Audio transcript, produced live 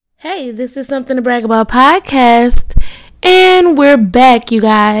Hey, this is Something to Brag About podcast, and we're back, you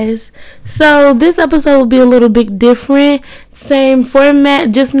guys. So this episode will be a little bit different. Same format,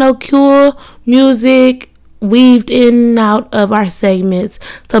 just no cool music weaved in and out of our segments.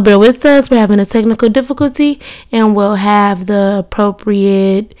 So bear with us. We're having a technical difficulty, and we'll have the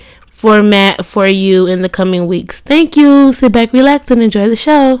appropriate format for you in the coming weeks. Thank you. Sit back, relax, and enjoy the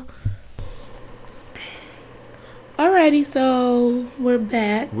show. Alrighty, so we're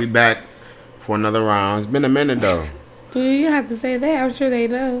back. We back for another round. It's been a minute though. You don't have to say that. I'm sure they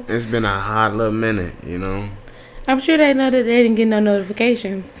know. It's been a hot little minute, you know. I'm sure they know that they didn't get no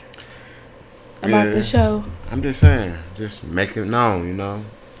notifications about the show. I'm just saying, just make it known, you know.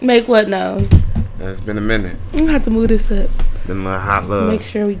 Make what known? It's been a minute. I'm gonna have to move this up. Been a little hot little. Make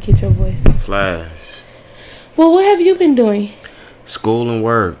sure we get your voice. Flash. Well, what have you been doing? School and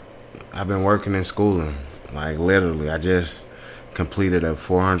work. I've been working in schooling. Like, literally, I just completed a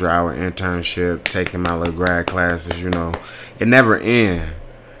 400-hour internship, taking my little grad classes, you know. It never ends,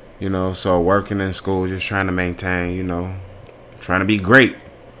 you know. So, working in school, just trying to maintain, you know, trying to be great.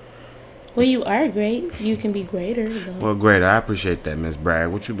 Well, you are great. You can be greater, though. Well, great. I appreciate that, Miss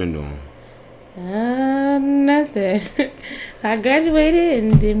Bragg. What you been doing? Nothing. I graduated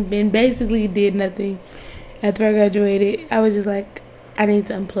and then basically did nothing. After I graduated, I was just like, I need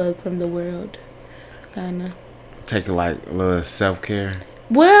to unplug from the world. Kinda. Taking like a little self-care?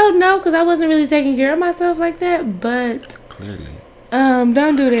 Well, no, because I wasn't really taking care of myself like that, but clearly. Don't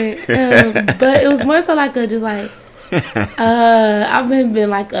do that. But it was more so like I've been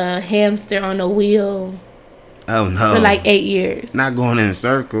like a hamster on a wheel. Oh no. For like 8 years. Not going in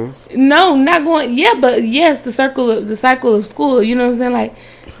circles. No, not going. Yeah, but yes, the cycle of school. You know what I'm saying? Like,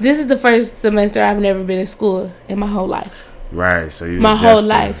 this is the first semester I've never been in school in my whole life. Right. So you my whole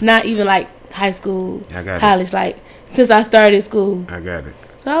life, not even like high school, college, like since I started school. I got it.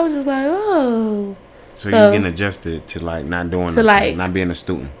 So I was just like, oh. So you're getting adjusted to like not doing to like not being a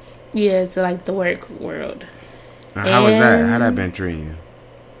student. Yeah, to like the work world. How was that? How that been treating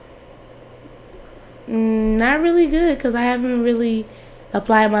you? Not really good, because I haven't really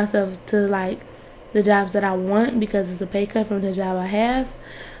applied myself to like the jobs that I want, because it's a pay cut from the job I have.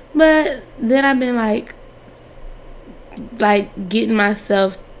 But then I've been like getting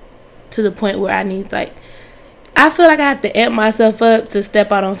myself to the point where I need, like, I feel like I have to amp myself up to step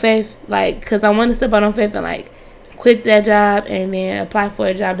out on faith, like, because I want to step out on faith and like quit that job and then apply for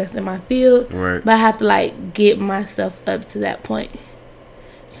a job that's in my field. Right. But I have to like get myself up to that point.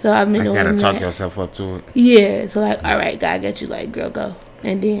 So I've been doing that. You gotta talk yourself up to it. Yeah. So like, all right, God got you, like, girl, go,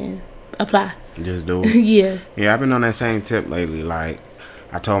 and then apply. Just do it. Yeah. Yeah, I've been on that same tip lately. Like,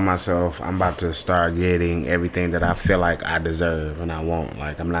 I told myself I'm about to start getting everything that I feel like I deserve and I want.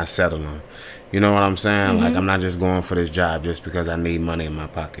 Like, I'm not settling. You know what I'm saying? Mm-hmm. Like, I'm not just going for this job just because I need money in my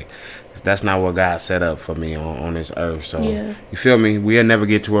pocket. That's not what God set up for me on this earth. So, yeah. You feel me? We'll never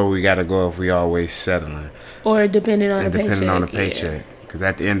get to where we got to go if we always settling. Or depending on the paycheck. Because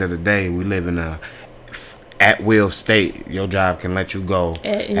at the end of the day, we live in a at-will state. Your job can let you go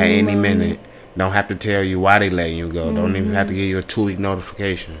at any minute. Don't have to tell you why they letting you go. Mm-hmm. Don't even have to give you a 2-week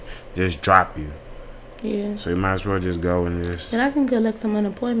notification. Just drop you. Yeah. So you might as well just go and just. And I can collect some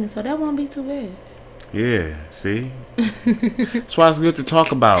unemployment, so that won't be too bad. Yeah. See. That's why it's good to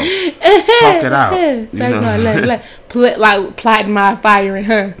talk about. Talk it out. It's like plotting my firing,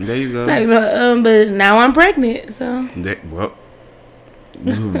 huh? There you go. It's like, but now I'm pregnant, so. Well,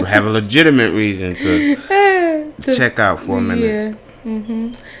 you have a legitimate reason to check out for a minute. Yeah.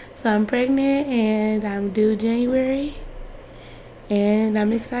 Mhm. So I'm pregnant and I'm due January, and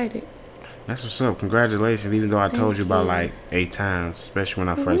I'm excited. That's what's up. Congratulations. Even though I told you about like 8 times, especially when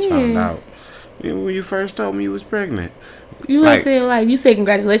I first found out. When you first told me you was pregnant. You said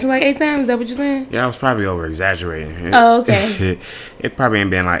congratulations like 8 times. Is that what you're saying? Yeah, I was probably over exaggerating. Oh, okay. It probably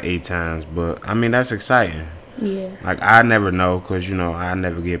ain't been like 8 times, but I mean, that's exciting. Yeah. Like, I never know, because, you know, I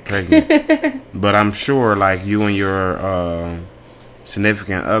never get pregnant. But I'm sure, like, you and your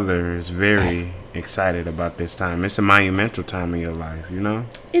significant other is very excited about this time. It's a monumental time in your life, you know?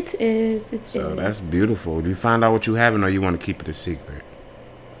 It is. So that's beautiful. Do you find out what you having, or you want to keep it a secret?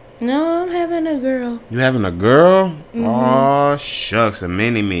 No, I'm having a girl. You having a girl? Mm-hmm. Oh, shucks, a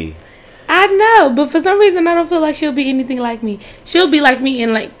mini-me. I know, but for some reason I don't feel like she'll be anything like me. She'll be like me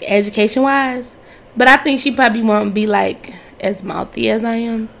in like education-wise, but I think she probably won't be like as mouthy as I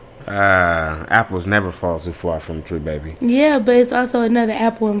am. Apples never fall too far from the tree, baby. Yeah, but it's also another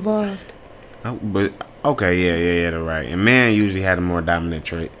apple involved. Oh, but okay, yeah, they're right. And men usually have the more dominant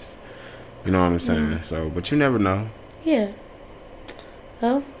traits. You know what I'm saying? So, but you never know. Yeah.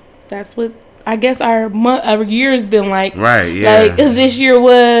 So that's what I guess our year's been like. Right, yeah. Like, this year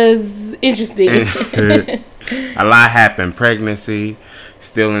was interesting. A lot happened. Pregnancy,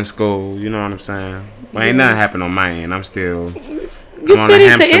 still in school, you know what I'm saying? Well, ain't nothing happened on my end. I'm still... You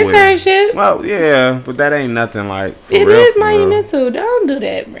finished the internship? Well, yeah, but that ain't nothing like... It is monumental. Don't do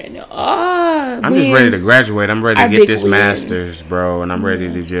that, Brandon. I'm just ready to graduate. I'm ready to get this master's, bro. And I'm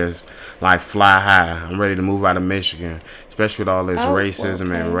ready to just, like, fly high. I'm ready to move out of Michigan. Especially with all this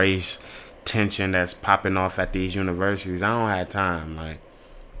racism and race tension that's popping off at these universities. I don't have time. Like,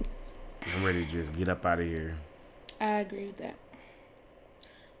 I'm ready to just get up out of here. I agree with that.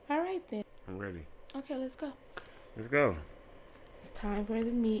 All right, then. I'm ready. Okay, let's go. Let's go. It's time for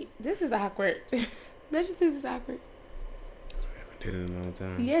the meet. This is awkward. This is awkward. We haven't did it in a long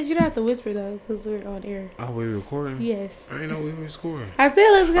time. Yes, you don't have to whisper, though, because we're on air. Oh, we recording? Yes. I didn't know we were recording. I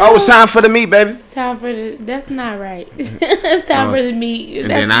said let's go. Oh, it's time for the meet, baby. Time for the... That's not right. It's time for the meet. And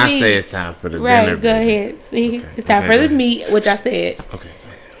then I say it's time for the dinner. Right, go ahead. See? Okay. It's time for the meet, which I said. Okay.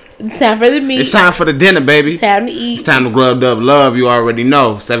 It's time for the meet. It's time for the dinner, baby. It's time to eat. It's time to grub up love. You already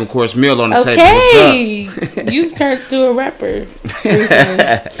know. 7-course meal on the table. What's up? You turned to a rapper.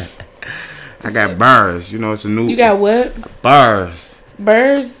 I got bars. You know, it's a new... You got what? Bars.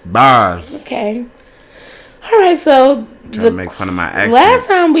 Bars. Okay. All right, so... Trying to make fun of my accent. Last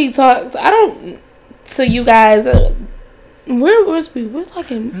time we talked, to you guys... where was we? We're like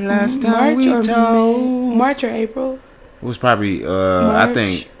in last time March or April? It was probably, I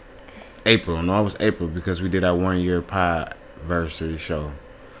think... April. No, it was April because we did our 1-year podversary show.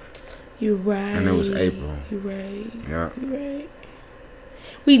 You're right. And it was April. You're right. Yeah. You're right.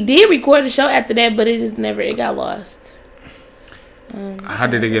 We did record the show after that, but it got lost. How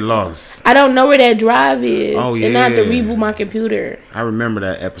did it get lost? I don't know where that drive is. Oh, yeah. And I had to reboot my computer. I remember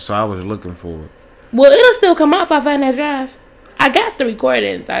that episode. I was looking for it. Well, it'll still come out if I find that drive. I got the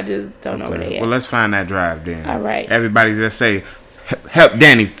recordings. I just don't know where they at. Well, let's find that drive then. All right. Everybody just say... Help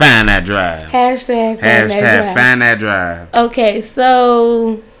Danny find that drive. Hashtag find that drive. Okay,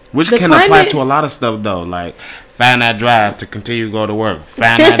 so... Which can apply to a lot of stuff, though. Like, find that drive to continue to go to work.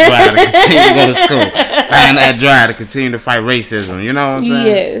 Find that drive to continue to go to school. Find that drive to continue to fight racism. You know what I'm saying?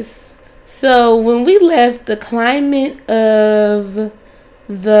 Yes. So, when we left, the climate of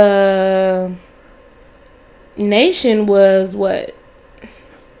the nation was what?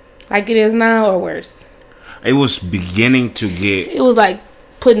 Like it is now or worse? It was beginning to get... It was like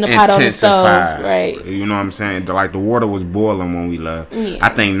putting the pot on the stove, right? You know what I'm saying? Like the water was boiling when we left. Yeah. I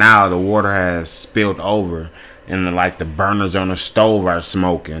think now the water has spilled over and like the burners on the stove are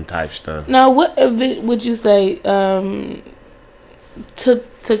smoking type stuff. Now, what event would you say took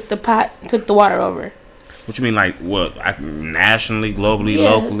the water over? What you mean, like what? Nationally, globally,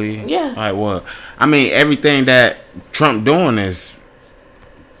 locally? Yeah. Like what? I mean, everything that Trump doing is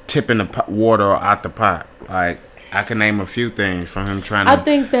tipping the water out the pot. Like, I can name a few things from him trying to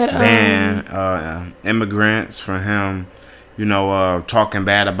ban immigrants, from him, talking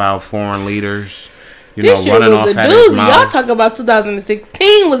bad about foreign leaders, running off at his mouth. Y'all talk about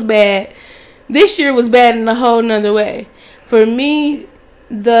 2016 was bad. This year was bad in a whole nother way. For me,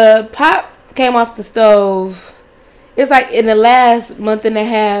 the pot came off the stove. It's like in the last month and a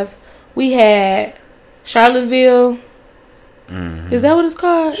half, we had Charlottesville. Mm-hmm. Is that what it's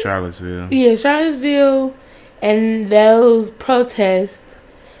called? Charlottesville. Yeah, Charlottesville. And those protests,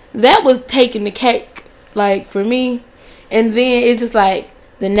 that was taking the cake, like, for me. And then it's just like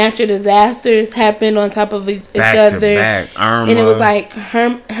the natural disasters happened on top of each other. Back. Irma. And it was like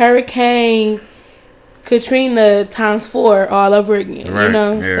Hurricane Katrina times 4 all over again, right.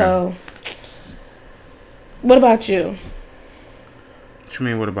 Yeah. So, what about you? What you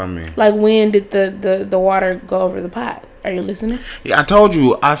mean, what about me? Like, when did the water go over the pot? Are you listening? Yeah, I told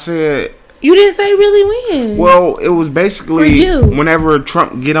you. I said... You didn't say really when. Well, it was basically whenever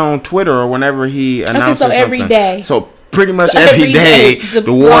Trump get on Twitter or whenever he announces something. Every day. So pretty much every day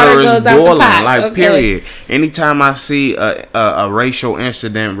the water is boiling. Like, period. Anytime I see a racial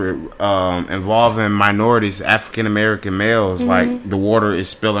incident involving minorities, African American males, like, the water is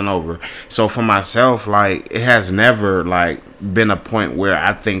spilling over. So for myself, like, it has never been a point where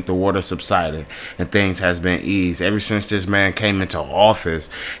I think the water subsided and things has been eased. Ever since this man came into office,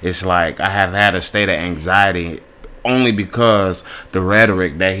 it's like I have had a state of anxiety only because the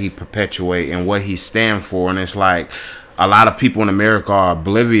rhetoric that he perpetuate and what he stand for. And it's like a lot of people in America are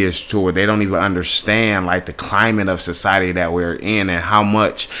oblivious to it. They don't even understand like the climate of society that we're in and how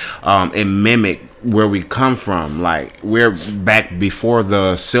much it mimic where we come from. Like, we're back before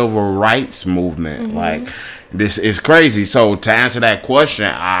the civil rights movement. Like, this is crazy. So to answer that question,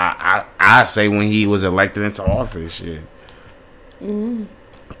 I say when he was elected into office, shit.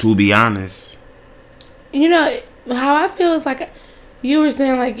 To be honest. You know, how I feel is like, you were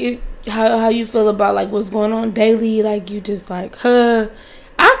saying, like, how you feel about, like, what's going on daily. Like, you just, like, I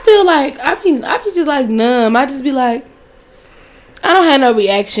feel like, I be just, like, numb. I just be like, I don't have no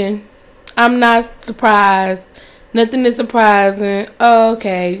reaction. I'm not surprised. Nothing is surprising. Oh,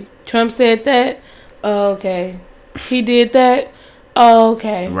 okay. Trump said that. Oh, okay. He did that. Oh,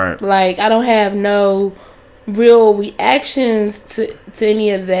 okay. Right. Like, I don't have no real reactions to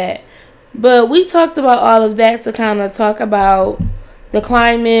any of that. But we talked about all of that to kind of talk about the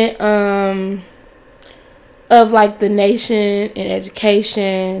climate of, like, the nation and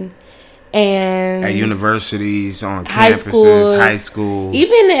education and at universities, on high campuses, high schools,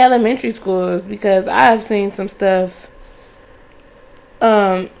 even the elementary schools, because I've seen some stuff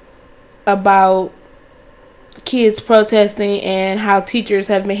about kids protesting and how teachers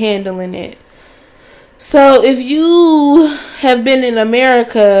have been handling it. So if you have been in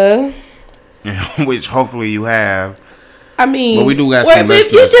America, which hopefully you have, I mean, but we do got some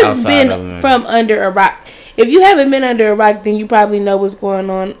if you just outside been from under a rock. If you haven't been under a rock, then you probably know what's going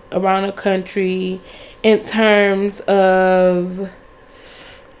on around the country in terms of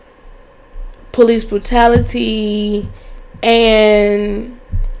police brutality and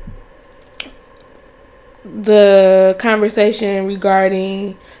the conversation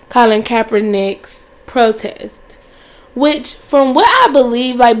regarding Colin Kaepernick's protest. Which, from what I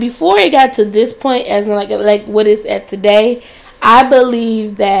believe, like, before it got to this point, as in like what it's at today, I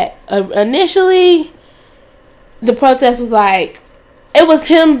believe that initially the protest was like, it was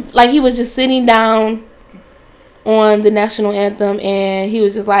him, like, he was just sitting down on the national anthem and he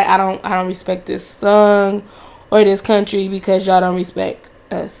was just like, I don't respect this song or this country because y'all don't respect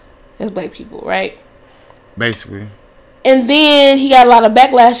us as black people, right? Basically. And then he got a lot of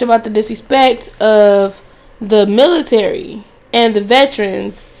backlash about the disrespect of the military and the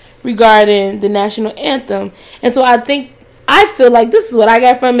veterans regarding the national anthem. And so I feel like this is what I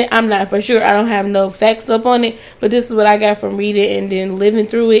got from it. I'm not for sure. I don't have no facts up on it. But this is what I got from reading and then living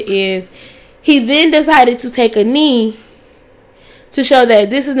through it is he then decided to take a knee to show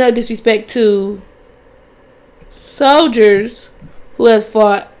that this is no disrespect to soldiers who have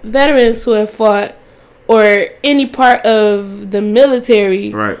fought, veterans who have fought, or any part of the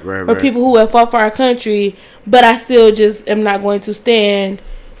military, or people who have fought for our country, but I still just am not going to stand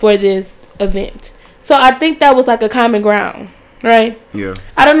for this event. So I think that was like a common ground, right? Yeah.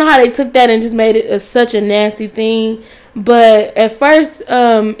 I don't know how they took that and just made it such a nasty thing, but at first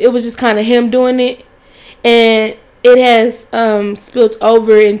it was just kind of him doing it, and it has spilled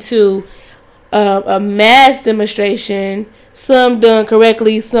over into a mass demonstration. Some done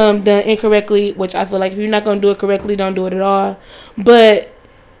correctly, some done incorrectly, which I feel like if you're not going to do it correctly, don't do it at all. But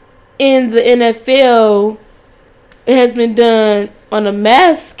in the NFL, it has been done on a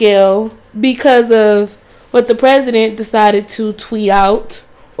mass scale because of what the president decided to tweet out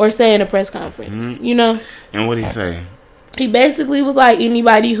or say in a press conference, you know? And what did he say? He basically was like,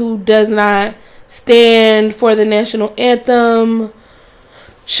 anybody who does not stand for the national anthem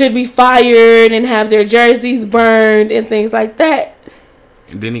should be fired and have their jerseys burned and things like that.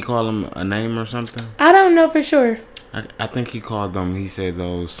 Didn't he call them a name or something? I don't know for sure. I think he called them, he said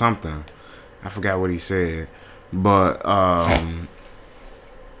those something. I forgot what he said. But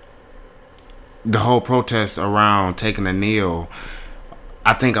the whole protest around taking a kneel,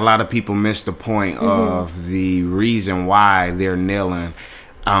 I think a lot of people miss the point of the reason why they're kneeling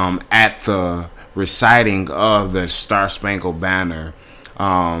at the reciting of the Star Spangled Banner.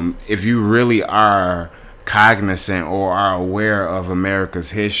 If you really are cognizant or are aware of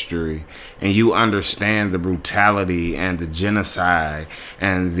America's history and you understand the brutality and the genocide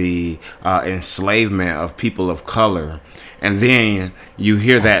and the enslavement of people of color, and then you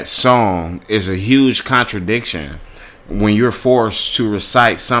hear that song, is a huge contradiction when you're forced to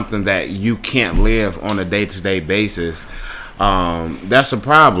recite something that you can't live on a day-to-day basis. That's a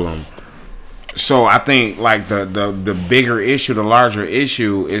problem. So I think like the bigger issue, the larger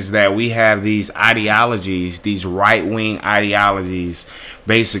issue is that we have these ideologies, these right-wing ideologies,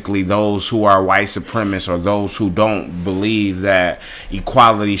 basically those who are white supremacists or those who don't believe that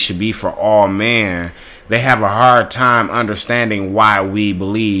equality should be for all men. They have a hard time understanding why we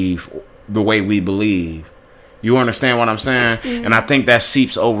believe the way we believe. You understand what I'm saying? Mm-hmm. And I think that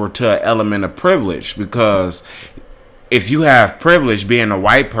seeps over to an element of privilege, because if you have privilege being a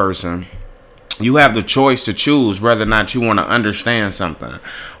white person, you have the choice to choose whether or not you want to understand something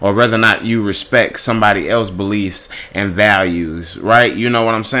or whether or not you respect somebody else's beliefs and values, right? You know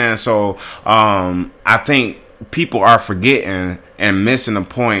what I'm saying? So I think people are forgetting and missing the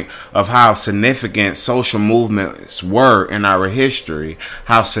point of how significant social movements were in our history,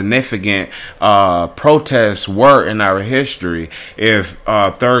 how significant protests were in our history. If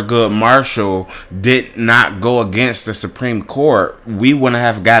Thurgood Marshall did not go against the Supreme Court, we wouldn't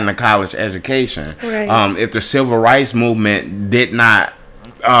have gotten a college education. Right. If the civil rights movement did not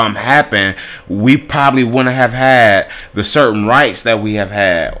happen, we probably wouldn't have had the certain rights that we have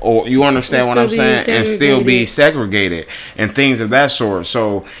had, or you understand what I'm saying, and still be segregated and things of that sort.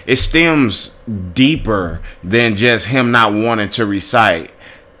 So it stems deeper than just him not wanting to recite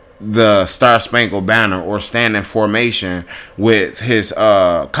the Star Spangled Banner or stand in formation with his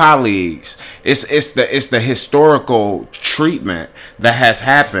colleagues. It's the historical treatment that has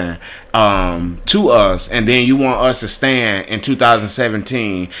happened to us, and then you want us to stand in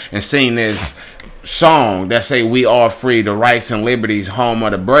 2017 and sing this song that say we are free, the rights and liberties, home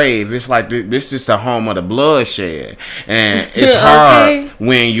of the brave. It's like this is the home of the bloodshed, and it's hard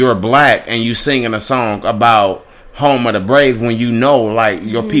when you're black and you singing a song about home of the brave when you know like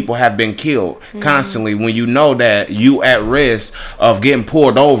your people have been killed constantly, when you know that you at risk of getting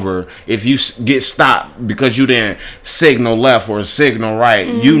pulled over if you get stopped because you didn't signal left or signal right.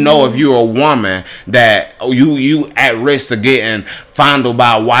 You know, if you're a woman that you at risk of getting fondled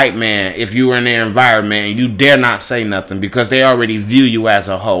by a white man if you're in their environment, and you dare not say nothing because they already view you as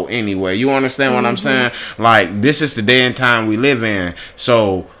a hoe anyway. You understand what I'm saying? Like, this is the day and time we live in.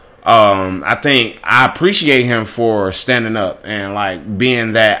 So I think I appreciate him for standing up and like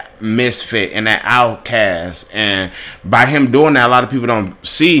being that misfit and that outcast, and by him doing that, a lot of people don't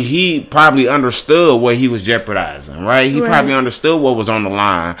see he probably understood what he was jeopardizing, right? He probably understood what was on the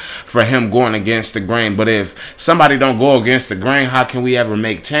line for him going against the grain. But if somebody don't go against the grain, how can we ever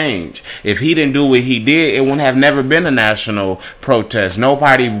make change? If he didn't do what he did, it wouldn't have never been a national protest.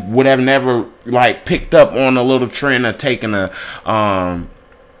 Nobody would have never like picked up on a little trend of taking a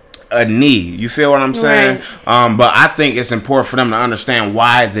knee. You feel what I'm saying? Right. But I think it's important for them to understand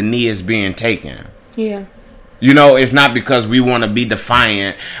why the knee is being taken. Yeah. You know, it's not because we want to be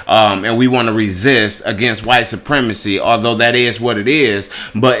defiant and we want to resist against white supremacy, although that is what it is.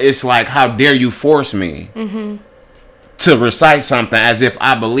 But it's like, how dare you force me to recite something as if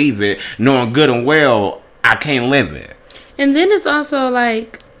I believe it, knowing good and well I can't live it. And then it's also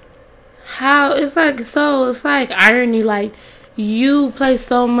like how it's like irony, like you place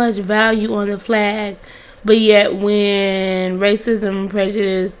so much value on the flag, but yet when racism,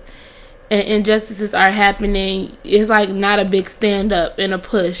 prejudice, and injustices are happening, it's like not a big stand up and a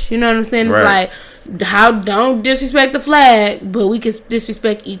push. You know what I'm saying? It's like, how don't disrespect the flag, but we can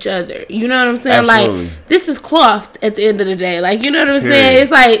disrespect each other. You know what I'm saying? Absolutely. Like, this is cloth at the end of the day. Like, you know what I'm saying?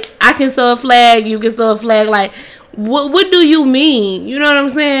 It's like, I can sew a flag, you can sew a flag. Like, what do you mean? You know what I'm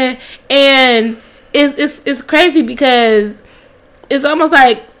saying? And it's crazy because it's almost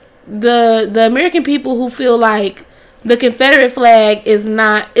like the American people who feel like the Confederate flag is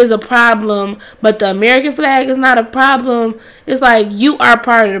a problem, but the American flag is not a problem. It's like, you are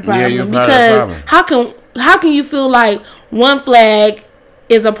part of the problem. Yeah, because how can you feel like one flag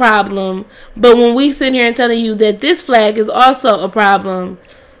is a problem, but when we sit here and telling you that this flag is also a problem,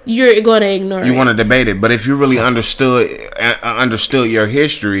 you're going to ignore it. You want to debate it. But if you really understood your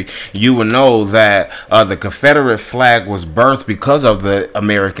history, you would know that the Confederate flag was birthed because of the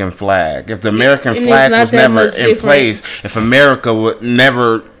American flag. If the American flag was never in place, if America would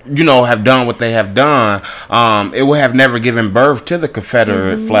never, have done what they have done, it would have never given birth to the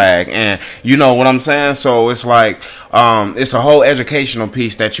Confederate flag. And you know what I'm saying? So it's like, it's a whole educational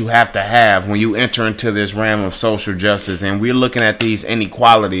piece that you have to have when you enter into this realm of social justice. And we're looking at these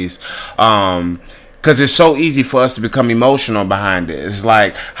inequalities, because it's so easy for us to become emotional behind it. It's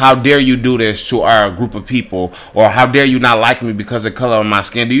like, how dare you do this to our group of people? Or how dare you not like me because of the color of my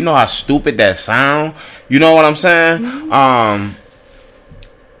skin? Do you know how stupid that sound? You know what I'm saying?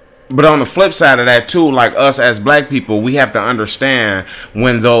 But on the flip side of that too, like us as black people, we have to understand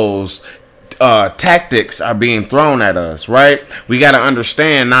when those tactics are being thrown at us, right? We got to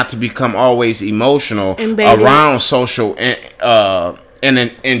understand not to become always emotional around social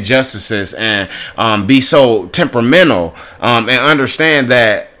and injustices, and be so temperamental, and understand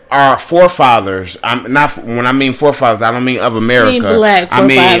that our forefathers, when I mean forefathers, I don't mean of America. I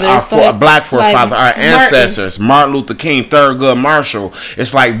mean our black forefathers, our ancestors, Martin Luther King, Thurgood Marshall.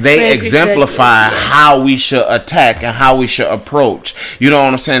 It's like they exemplify how we should attack and how we should approach, you know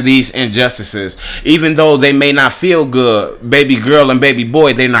what I'm saying, these injustices. Even though they may not feel good, baby girl and baby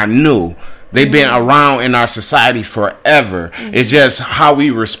boy, they're not new. They've been around in our society forever. It's just how we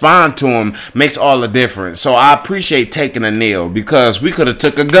respond to them makes all the difference. So I appreciate taking a kneel, because we could have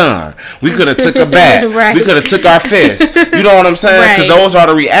took a gun, we could have took a bat, Right. we could have took our fist. You know what I'm saying? Because those are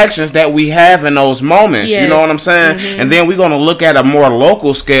the reactions that we have in those moments. Yes. You know what I'm saying? And then we're gonna look at a more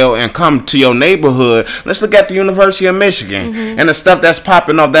local scale and come to your neighborhood. Let's look at the University of Michigan and the stuff that's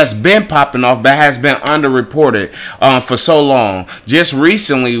popping off, that's been popping off, but has been underreported for so long. Just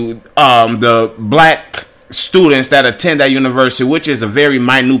recently, the black students that attend that university, which is a very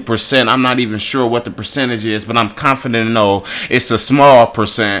minute percent, I'm not even sure what the percentage is, but I'm confident to know it's a small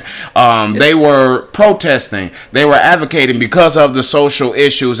percent. They were protesting, they were advocating because of the social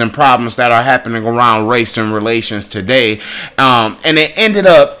issues and problems that are happening around race and relations today, and it ended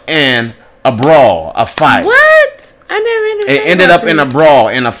up in a brawl, a fight. What? I never even It ended up in a brawl,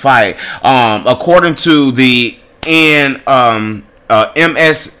 in a fight. According to the MSNB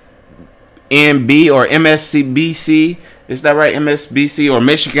or MSCBC, is that right? MSBC or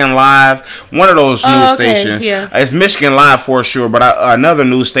Michigan Live, one of those news stations. Yeah. It's Michigan Live for sure, but another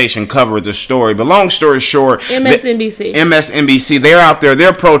news station covered the story. But long story short, MSNBC, they're out there,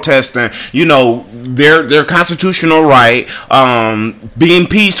 they're protesting, you know, their constitutional right, being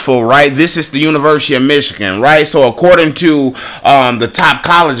peaceful, right? This is the University of Michigan, right? So according to the top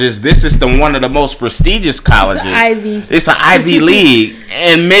colleges, this is one of the most prestigious colleges. It's an Ivy League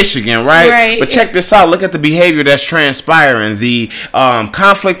in Michigan, right? But check this out. Look at the behavior that's transpiring. The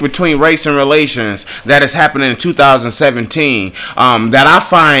conflict between race and relations that is happening in 2017, that I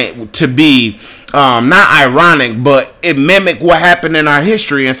find to be not ironic, but it mimic what happened in our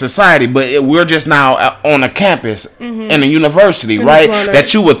history and society. But we're just now on a campus in a university, right?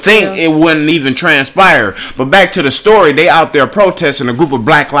 That you would think it wouldn't even transpire. But back to the story, they out there protesting, a group of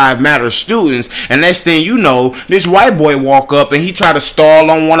Black Lives Matter students, and next thing you know, this white boy walk up and he try to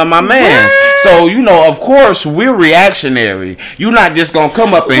stall on one of my mans. So, you know, of course, we're reactionary. You're not just going to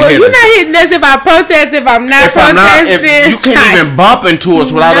come up and hit us. You're not hitting us if I protest, if I'm not protesting. If you can't even bump into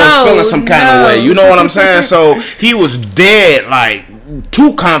us without us feeling some kind of way. You know what I'm saying? So he was dead, like,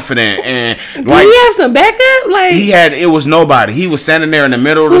 too confident, and like, did he have some backup? Like, it was nobody. He was standing there in the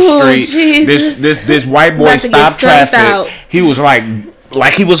middle of the street. Jesus. This white boy stopped traffic. He was like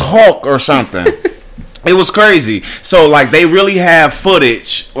he was Hulk or something. It was crazy. So, like, they really have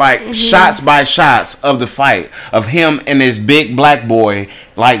footage, like, shots by shots of the fight of him and this big black boy,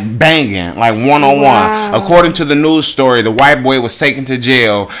 like, banging, like, one-on-one. According to the news story, the white boy was taken to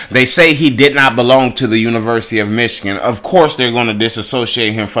jail. They say he did not belong to the University of Michigan. Of course, they're going to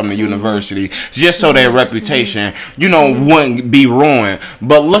disassociate him from the university, just so their reputation, you know, wouldn't be ruined.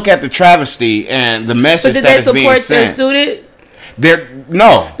 But look at the travesty and the message that is being sent. But did they support their student?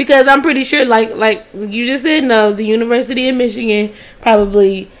 No, because I'm pretty sure, like you just said, no, the University of Michigan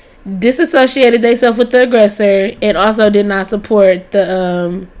probably disassociated themselves with the aggressor and also did not support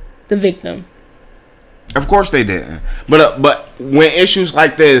the victim. Of course they didn't. But when issues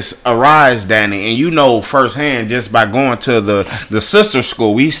like this arise, Danny, and you know firsthand just by going to the sister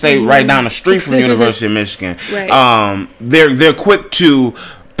school, we stay right down the street from the University of Michigan. Right. They're quick to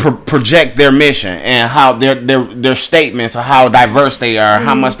project their mission and how their statements of how diverse they are,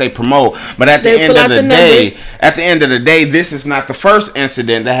 how much they promote. But at the end of the day, this is not the first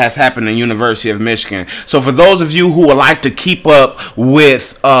incident that has happened in University of Michigan. So for those of you who would like to keep up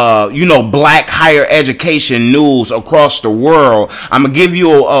with black higher education news across the world, I'm gonna give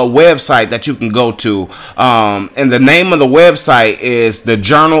you a website that you can go to, and the name of the website is the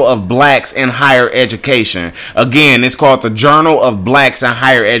Journal of Blacks in Higher Education. Again, it's called the Journal of Blacks in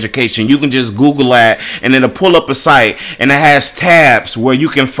Higher Education. You can just Google that and it'll pull up a site, and it has tabs where you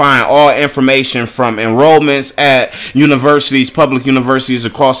can find all information from enrollments at universities, public universities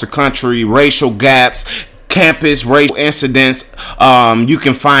across the country, racial gaps, campus racial incidents. You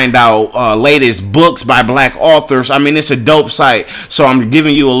can find out latest books by black authors. I mean, it's a dope site. So I'm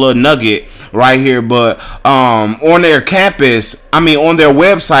giving you a little nugget right here. But on their campus, on their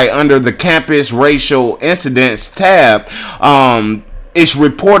website, under the campus racial incidents tab, it's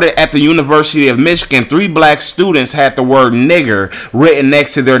reported at the University of Michigan, 3 black students had the word nigger written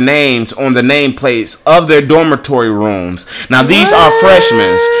next to their names on the nameplates of their dormitory rooms. Now, these are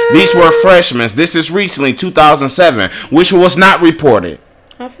freshmen. These were freshmen. This is recently, 2007, which was not reported.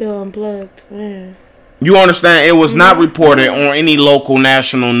 I feel unplugged, man. You understand? It was not reported on any local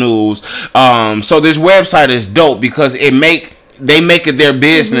national news. So this website is dope because they make it their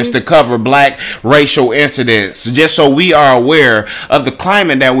business to cover black racial incidents, just so we are aware of the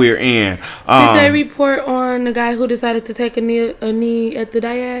climate that we're in. Did they report on the guy who decided to take a knee at the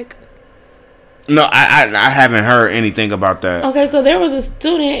DIAC? No, I haven't heard anything about that. Okay, so there was a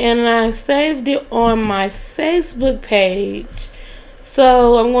student, and I saved it on my Facebook page.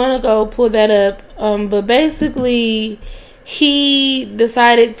 So I'm going to go pull that up. But basically, he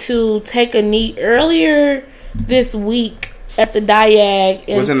decided to take a knee earlier this week at the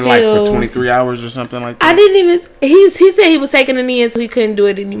Diag. Wasn't it like for 23 hours or something like that? I didn't even. He said he was taking a knee until he couldn't do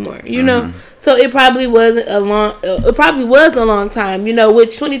it anymore. You know, so it probably wasn't a long. It probably was a long time. You know,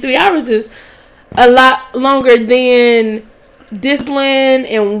 which 23 hours is a lot longer than discipline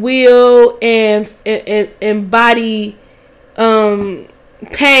and will and body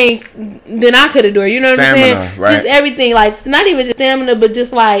pain than I could have done. You know what I'm saying? Right. Just everything, like not even just stamina, but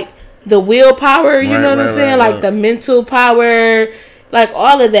just like the willpower. You know what I'm saying? Like the mental power, like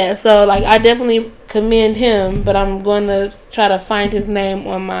all of that. So like I definitely commend him, but I'm going to try to find his name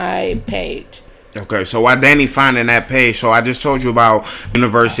on my page. Okay, so while Danny finding that page, so I just told you about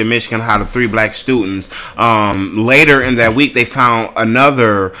University of Michigan, how the 3 black students, later in that week, they found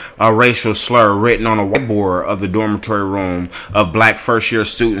another racial slur written on a whiteboard of the dormitory room of black first-year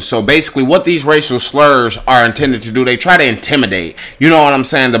students. So basically, what these racial slurs are intended to do, they try to intimidate, you know what I'm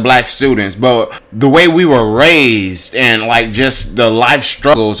saying, the black students. But the way we were raised and, like, just the life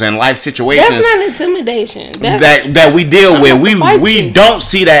struggles and life situations. That's not intimidation. That we deal with. We don't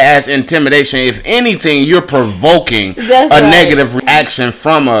see that as intimidation. If anything, you're provoking negative reaction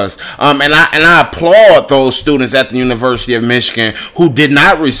from us, and I applaud those students at the University of Michigan who did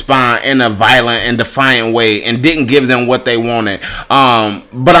not respond in a violent and defiant way and didn't give them what they wanted.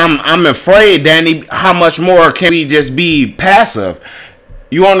 But I'm afraid, Danny, how much more can we just be passive?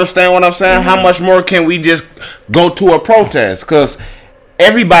 You understand what I'm saying? How much more can we just go to a protest? Because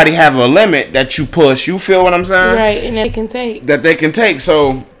everybody have a limit that you push. You feel what I'm saying? Right, and they can take.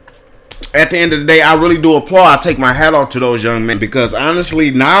 So at the end of the day, I really do applaud. I take my hat off to those young men, because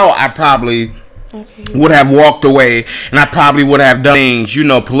honestly, now I probably would have walked away, and I probably would have done things, you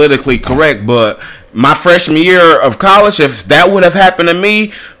know, politically correct. But my freshman year of college, if that would have happened to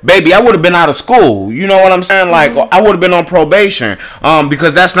me, baby, I would have been out of school. You know what I'm saying? Like, I would have been on probation,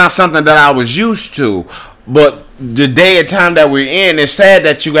 because that's not something that I was used to. But the day and time that we're in, it's sad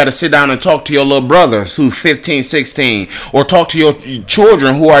that you got to sit down and talk to your little brothers who's 15, 16, or talk to your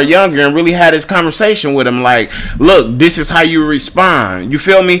children who are younger and really have this conversation with them. Like, look, this is how you respond. You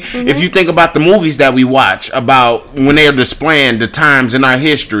feel me? If you think about the movies that we watch about when they're displaying the times in our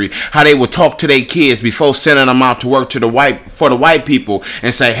history, how they would talk to their kids before sending them out to work for the white people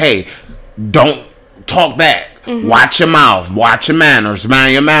and say, hey, don't talk back. Watch your mouth, watch your manners,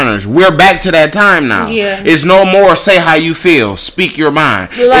 mind your manners. We're back to that time now. It's no more say how you feel, speak your mind.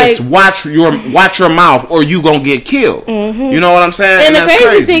 Like, it's watch your mouth, or you gonna get killed. You know what I'm saying? And the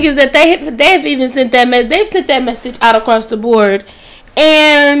crazy thing is that they've even sent that message out across the board,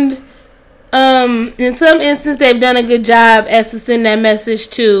 and in some instances they've done a good job as to send that message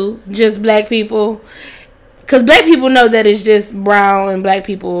to just black people, because black people know that it's just brown and black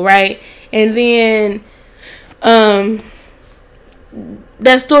people, right? And then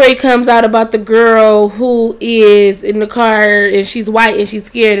that story comes out about the girl who is in the car and she's white and she's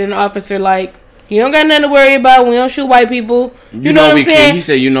scared, and the officer like, you don't got nothing to worry about. We don't shoot white people. You know what I'm saying? He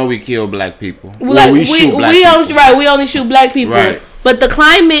said, you know, we kill black people. Like, we shoot black people. Right, we only shoot black people. Right. But the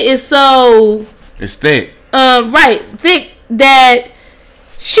climate is so, it's thick. Thick that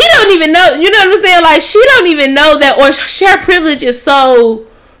she don't even know. You know what I'm saying? Like, she don't even know that, or her privilege is so.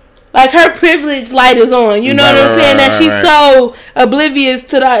 Like, her privilege light is on. You know what I'm saying? That she's so oblivious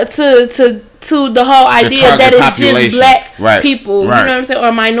to the whole idea that it's just black people. You know what I'm saying?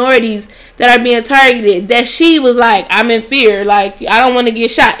 Or minorities that are being targeted. That she was like, I'm in fear. Like, I don't want to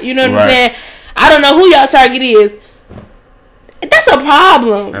get shot. You know what I'm saying? I don't know who y'all target is. That's a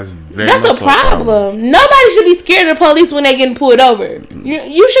problem. That's a problem. Nobody should be scared of the police when they getting pulled over.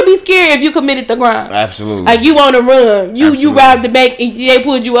 You should be scared if you committed the crime. Absolutely. Like, you on the run. You robbed the bank and they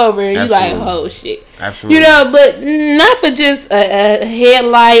pulled you over, and you like, oh shit. Absolutely. You know, but not for just a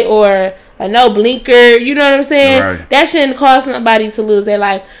headlight or a no blinker. You know what I'm saying? Right. That shouldn't cause somebody to lose their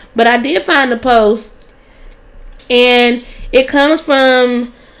life. But I did find the post, and it comes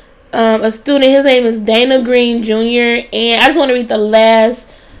from a student. His name is Dana Green Jr. And I just want to read the last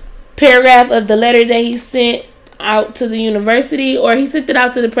paragraph of the letter that he sent out to the university, or he sent it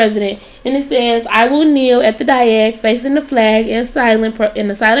out to the president. And it says, I will kneel at the Diag facing the flag in a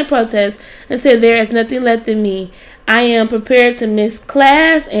silent protest until there is nothing left in me. I am prepared to miss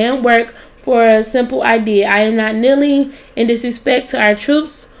class and work for a simple idea. I am not kneeling in disrespect to our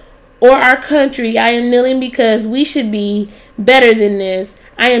troops or our country. I am kneeling because we should be better than this.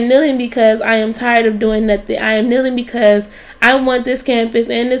 I am kneeling because I am tired of doing nothing. I am kneeling because I want this campus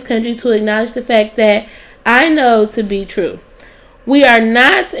and this country to acknowledge the fact that I know to be true. We are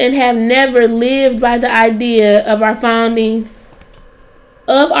not and have never lived by the idea of our founding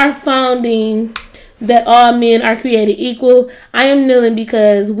that all men are created equal. I am kneeling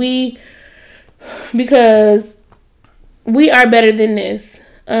because we are better than this.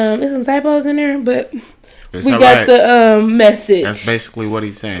 There's some typos in there, but we got the message. That's basically what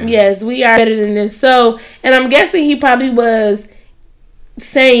he's saying. Yes, we are better than this. So, and I'm guessing he probably was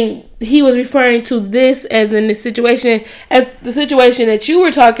saying, he was referring to this as in this situation, as the situation that you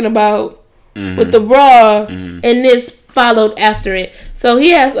were talking about with the bra, and this followed after it. So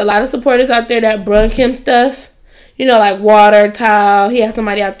he has a lot of supporters out there that brung him stuff. You know, like water, towel. He has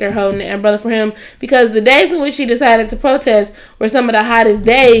somebody out there holding the umbrella for him. Because the days in which he decided to protest were some of the hottest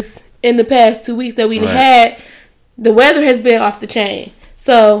days in the past 2 weeks that we've had. The weather has been off the chain.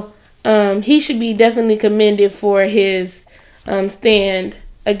 So he should be definitely commended for his stand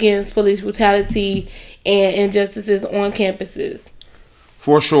against police brutality and injustices on campuses.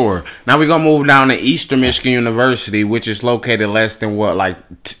 For sure. Now we're going to move down to Eastern Michigan University, which is located less than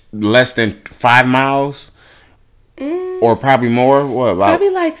less than 5 miles? Or probably more? What, about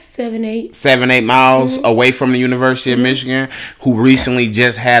probably like 7-8 miles away from the University of Michigan, who recently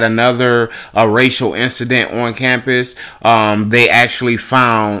just had another racial incident on campus. They actually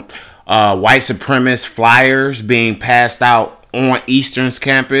found white supremacist flyers being passed out on Eastern's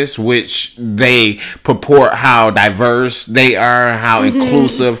campus, which they purport how diverse they are, how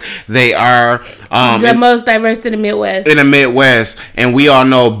inclusive they are. The most diverse in the Midwest. And we all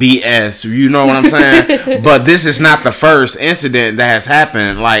know BS. You know what I'm saying? But this is not the first incident that has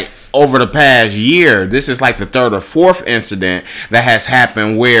happened. Like, over the past year, this is like the third or fourth incident that has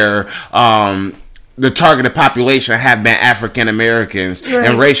happened where the targeted population have been African Americans,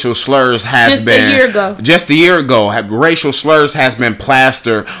 and racial slurs has just a year ago. Racial slurs has been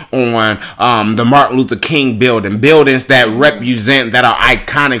plastered on the Martin Luther King buildings that represent, that are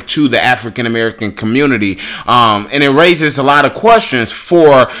iconic to the African American community, and it raises a lot of questions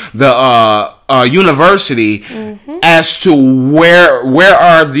for the university as to where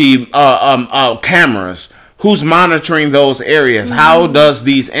are the cameras. Who's monitoring those areas? How does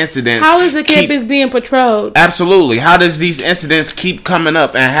these incidents... How is the campus being patrolled? Absolutely. How does these incidents keep coming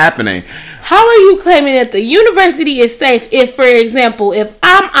up and happening? How are you claiming that the university is safe if, for example, if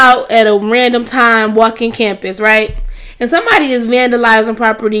I'm out at a random time walking campus, right? And somebody is vandalizing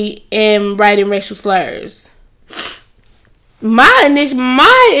property and writing racial slurs. My initial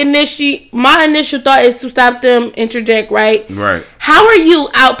thought is to stop them, interject, right? Right. How are you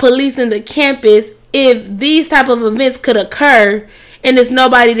out policing the campus if these type of events could occur and there's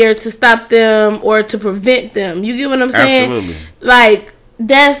nobody there to stop them or to prevent them? You get what I'm saying? Absolutely. Like,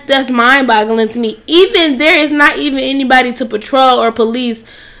 that's mind-boggling to me. Even there is not even anybody to patrol or police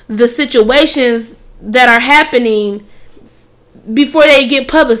the situations that are happening before they get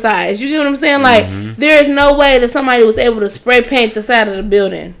publicized. You get what I'm saying? Like, there is no way that somebody was able to spray paint the side of the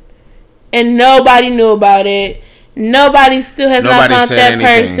building and nobody knew about it. Nobody still has not found that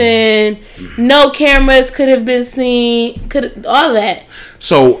person. No cameras could have been seen. All that.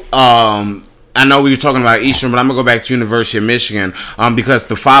 So, I know we were talking about Eastern, but I'm going to go back to University of Michigan because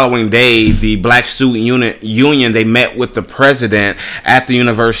the following day, the Black Student Union, they met with the president at the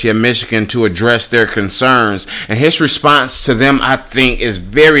University of Michigan to address their concerns. And his response to them, I think, is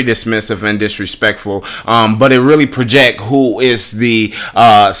very dismissive and disrespectful, but it really projects who is the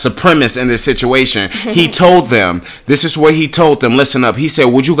supremacist in this situation. He told them, this is what he told them, listen up. He said,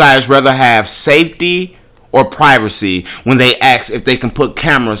 would you guys rather have safety or privacy, when they ask if they can put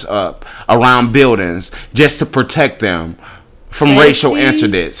cameras up around buildings just to protect them from racial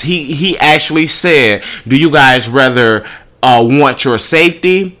incidents? He actually said, do you guys rather want your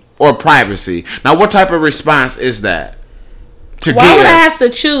safety or privacy? Now, what type of response is that? Why would I have to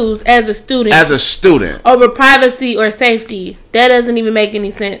choose as a student over privacy or safety? That doesn't even make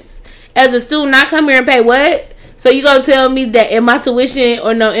any sense. As a student, I come here and pay what? So you gonna tell me that in my tuition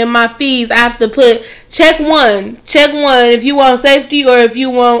or no, in my fees, I have to put check one if you want safety or if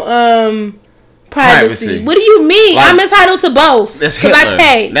you want privacy. What do you mean? Like, I'm entitled to both because I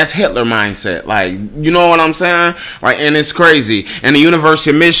pay. That's Hitler mindset. Like, you know what I'm saying? Like, and it's crazy. And the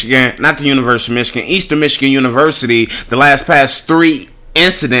University of Michigan, not the University of Michigan, Eastern Michigan University, the past 3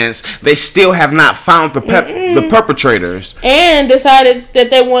 incidents, they still have not found the perpetrators, and decided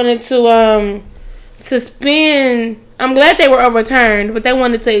that they wanted to suspend. I'm glad they were overturned, but they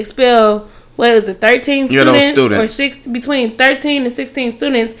wanted to expel, what was it, 13 students? Or between 13 and 16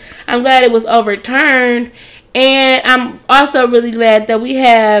 students. I'm glad it was overturned, And I'm also really glad that we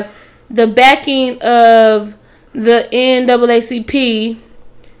have the backing of the NAACP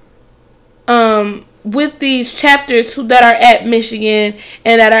with these chapters that are at Michigan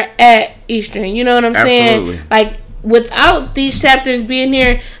and that are at Eastern. You know what I'm Absolutely. saying? Like, without these chapters being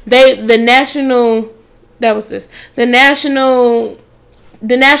here, the national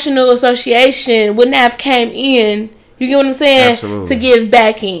association wouldn't have came in. You get what I'm saying? Absolutely. To give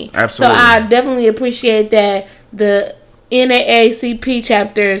backing. Absolutely. So I definitely appreciate that the NAACP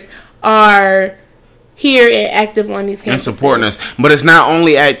chapters are here and active on these campuses. And supporting us. But it's not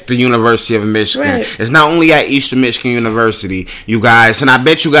only at the University of Michigan. Right. It's not only at Eastern Michigan University, you guys. And I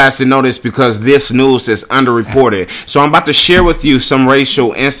bet you guys didn't know this because this news is underreported. So I'm about to share with you some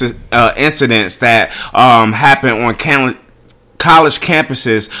racial incidents that happened on college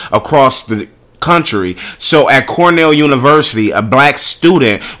campuses across the country. So at Cornell University, a black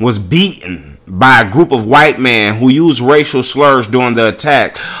student was beaten by a group of white men who used racial slurs during the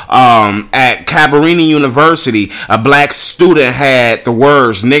attack. At Cabrini University, a black student had the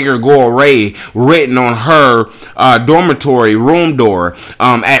words "nigger go away" written on her dormitory room door.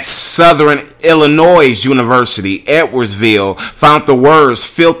 At Southern Illinois University, Edwardsville found the words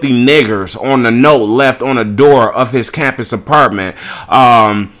 "filthy niggers" on the note left on the door of his campus apartment.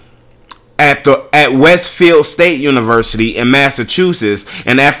 At Westfield State University in Massachusetts,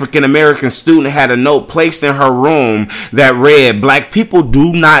 an African American student had a note placed in her room that read, "Black people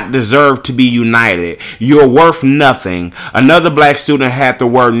do not deserve to be united. You're worth nothing." Another black student had the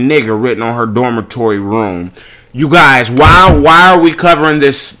word "nigger" written on her dormitory room. You guys, why are we covering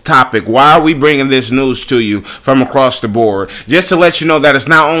this topic? Why are we bringing this news to you from across the board? Just to let you know that it's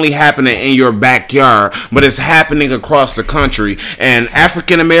not only happening in your backyard, but it's happening across the country. And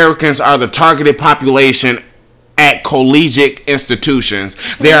African Americans are the targeted population at collegiate institutions.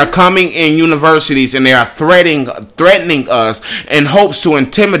 They are coming in universities and they are threatening us in hopes to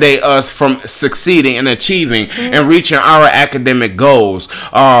intimidate us from succeeding and achieving and reaching our academic goals.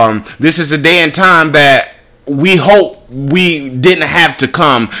 This is a day and time that we hope we didn't have to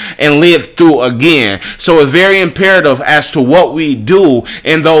come and live through again. So it's very imperative as to what we do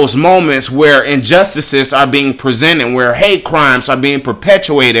in those moments where injustices are being presented, where hate crimes are being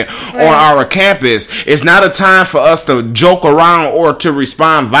perpetuated on our campus. It's not a time for us to joke around or to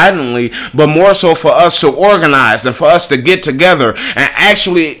respond violently, but more so for us to organize and for us to get together and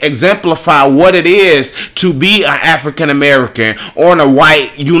actually exemplify what it is to be an African American on a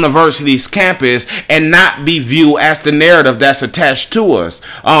white university's campus and not be viewed as the narrative that's attached to us.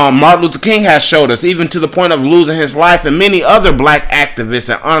 Martin Luther King has showed us, even to the point of losing his life, and many other black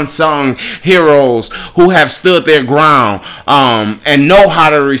activists and unsung heroes who have stood their ground and know how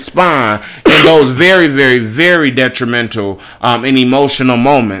to respond in those very, very, very detrimental and emotional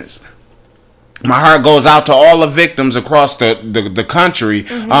moments. My heart goes out to all the victims across the country,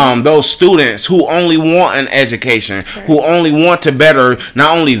 those students who only want an education, who only want to better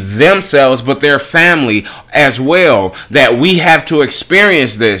not only themselves but their family as well, that we have to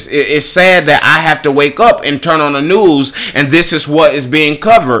experience this. It's sad that I have to wake up and turn on the news and this is what is being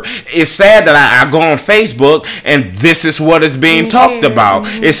covered. It's sad that I go on Facebook and this is what is being talked about.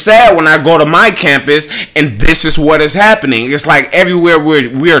 It's sad when I go to my campus and this is what is happening. It's like everywhere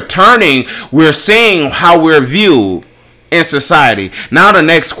we're turning, we're seeing how we're viewed in society. Now the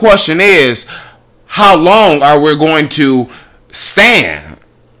next question is, how long are we going to stand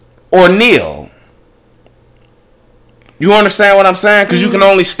or kneel? You understand what I'm saying? Because you can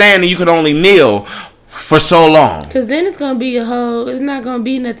only stand and you can only kneel for so long. Because then it's going to be it's not going to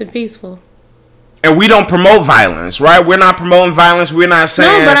be nothing peaceful. And we don't promote violence, right? We're not promoting violence. We're not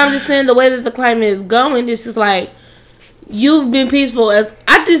saying... No, but I'm just saying the way that the climate is going, this is like, you've been peaceful.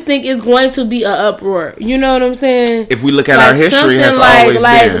 I just think it's going to be an uproar. You know what I'm saying? If we look at our history, it has always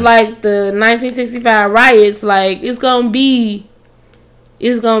been. Like the 1965 riots, like, it's going to be...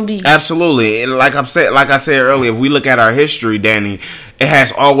 Absolutely. And like I said earlier, if we look at our history, Danny, it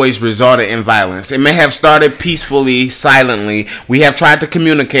has always resulted in violence. It may have started peacefully, silently. We have tried to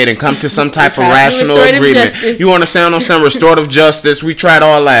communicate and come to some type of rational agreement. Justice. You understand what I'm saying? Restorative justice. We tried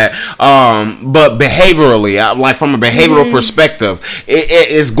all that. But behaviorally, like from a behavioral perspective, it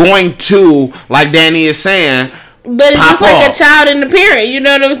is going to, like Danny is saying, but it's just like a child and the parent. You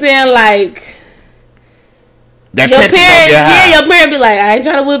know what I'm saying? Like... Your parent be like, I ain't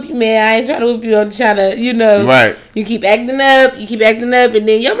trying to whip you, man. I ain't trying to whip you. I'm trying to, Right. You keep acting up, and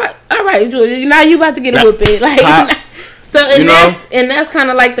then you're like, all right, now you about to get a whipping. Like, that's kind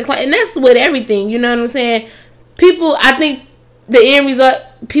of like and that's with everything. You know what I'm saying? People, I think the end result,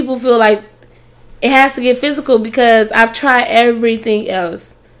 people feel like it has to get physical because I've tried everything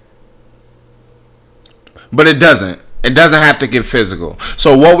else. but it doesn't. It doesn't have to get physical.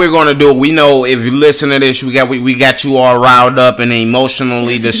 So what we're going to do, we know if you listen to this, we got you all riled up and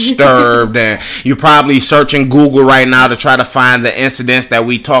emotionally disturbed, and you're probably searching Google right now to try to find the incidents that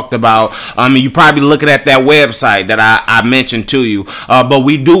we talked about. You're probably looking at that website that I mentioned to you. But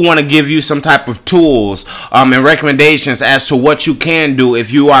we do want to give you some type of tools and recommendations as to what you can do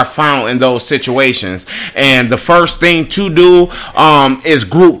if you are found in those situations. And the first thing to do is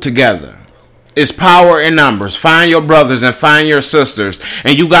group together. It's power in numbers. Find your brothers and find your sisters,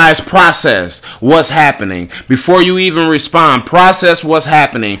 and you guys process what's happening before you even respond. Process what's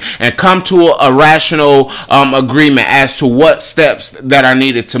happening and come to a rational agreement as to what steps that are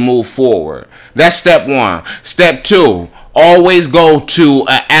needed to move forward. That's step one. Step two, always go to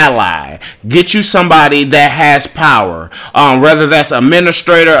an ally. Get you somebody that has power, whether that's an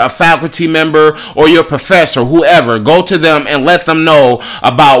administrator, a faculty member, or your professor, whoever. Go to them and let them know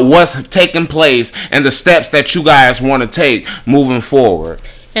about what's taking place and the steps that you guys want to take moving forward.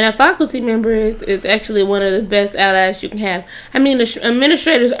 And a faculty member is actually one of the best allies you can have. I mean, the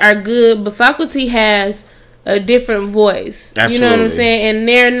administrators are good, but faculty has a different voice. Absolutely. You know what I'm saying? And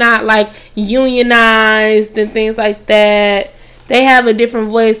they're not like unionized and things like that. They have a different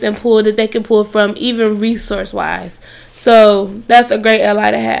voice and pool that they can pull from, even resource wise. So that's a great ally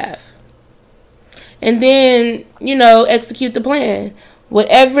to have. And then, execute the plan.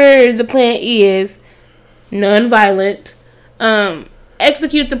 Whatever the plan is, non-violent,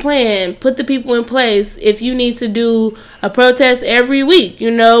 execute the plan. Put the people in place. If you need to do a protest every week,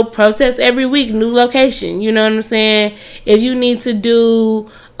 protest every week, new location. You know what I'm saying? If you need to do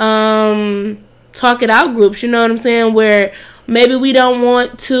talk it out groups, you know what I'm saying, where maybe we don't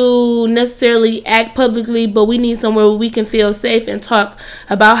want to necessarily act publicly, but we need somewhere where we can feel safe and talk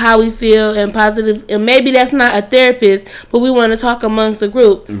about how we feel and positive. And maybe that's not a therapist, but we want to talk amongst a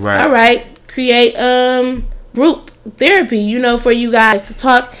group. Right. All right. Create group therapy, for you guys to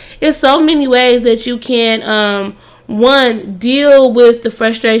talk. There's so many ways that you can one, deal with the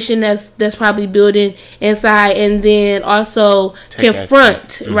frustration that's probably building inside, and then also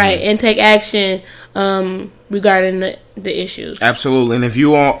confront, right, and take action regarding the issues. Absolutely. And if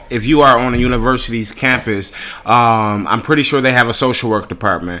you are on a university's campus, I'm pretty sure they have a social work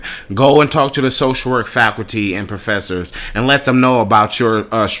department. Go and talk to the social work faculty and professors and let them know about your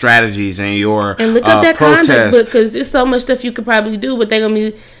strategies and your and look up that conduct book, because there's so much stuff you could probably do, but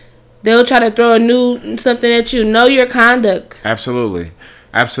they'll try to throw something at you. Know your conduct. Absolutely.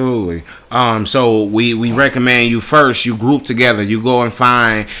 So we recommend you first, you group together, you go and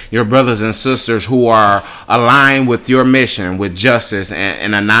find your brothers and sisters who are aligned with your mission, with justice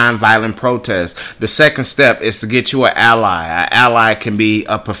and a nonviolent protest. The second step is to get you an ally. An ally can be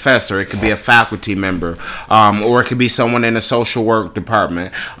a professor, it could be a faculty member, or it could be someone in the social work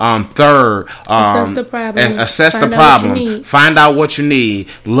department. Third, assess the problem. Find out what you need.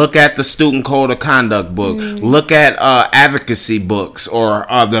 Look at the student code of conduct book. Look at advocacy books or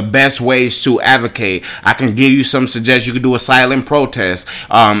the best ways to advocate. I can give you some suggestions. You can do a silent protest,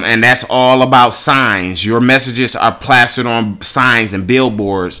 and that's all about signs. Your messages are plastered on signs and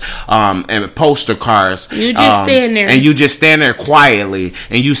billboards and poster cards. You just stand there. And you just stand there quietly,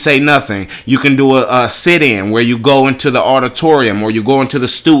 and you say nothing. You can do a sit-in where you go into the auditorium, or you go into the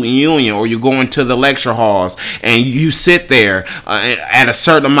student union, or you go into the lecture halls, and you sit there at a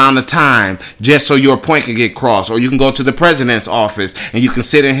certain amount of time just so your point can get crossed. Or you can go to the president's office, and you can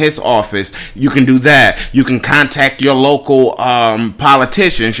sit in his office. You can do that. You can contact your local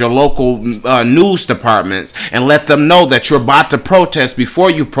politicians, your local news departments, and let them know that you're about to protest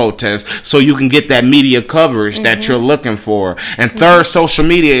before you protest, so you can get that media coverage that you're looking for. And third, social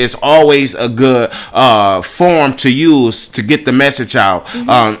media is always a good form to use to get the message out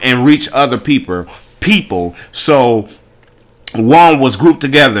and reach other people. So 1 was group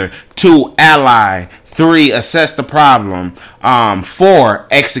together, 2 ally, 3 assess the problem, 4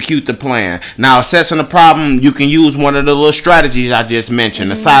 execute the plan. Now, assessing the problem, you can use one of the little strategies I just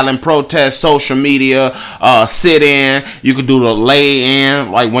mentioned: the silent protest, social media, sit in. You could do the lay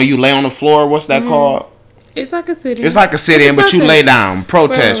in, like when you lay on the floor. What's that called? It's like a sit-in. It's like a sit-in, but you lay down.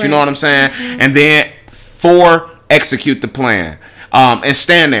 Protest. Right. You know what I'm saying? And then 4, execute the plan. And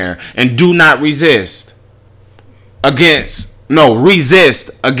stand there and do not resist resist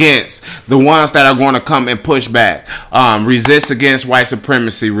against the ones that are going to come and push back. Resist against white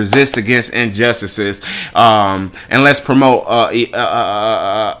supremacy. Resist against injustices. And let's promote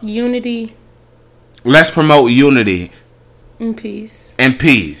unity. Let's promote unity. And peace.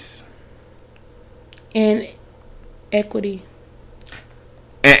 And equity.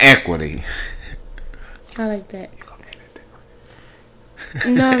 I like that.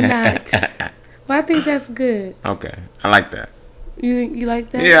 No, I'm not. Well, I think that's good. Okay, I like that. You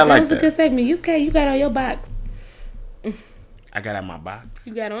like that? Yeah, I like that. That was a good segment. You got on your box. I got on my box.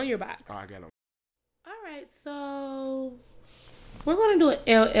 You got on your box. Oh, I got on. All right, so we're gonna do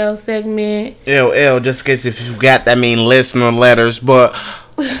an LL segment. LL, just in case if you got that mean listener letters, but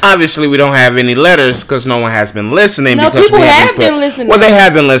obviously we don't have any letters because no one has been listening. No, because people we have been listening. Well, they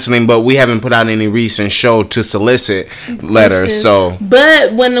have been listening, but we haven't put out any recent show to solicit letters. So,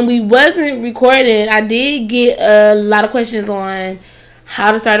 but when we wasn't recording, I did get a lot of questions on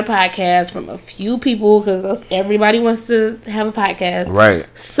how to start a podcast from a few people because everybody wants to have a podcast, right?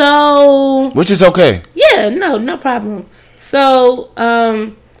 So, which is okay. Yeah, no problem. So,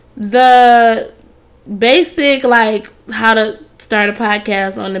 the basic, like, how to start a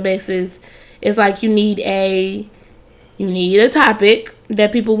podcast on the basis is, like, you need a topic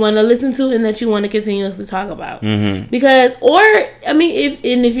that people want to listen to and that you want to continuously talk about. Mm-hmm. Because,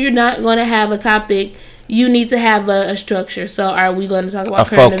 if you're not going to have a topic, you need to have a structure. So, are we going to talk about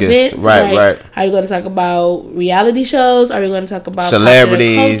current events? Right. Are you going to talk about reality shows? Are we going to talk about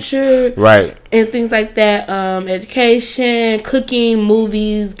celebrities? Culture? Right. And things like that. Education, cooking,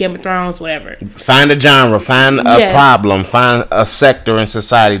 movies, Game of Thrones, whatever. Find a genre. Find a problem. Find a sector in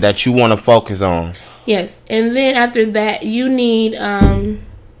society that you want to focus on. Yes. And then after that, you need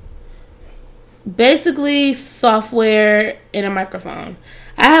basically software and a microphone.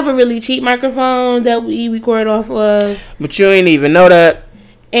 I have a really cheap microphone that we record off of. But you ain't even know that.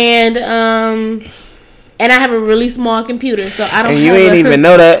 And I have a really small computer, so I don't you ain't even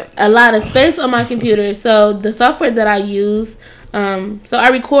know that. A lot of space on my computer. So the software that I use, so I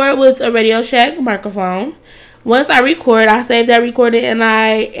record with a Radio Shack microphone. Once I record, I save that recording and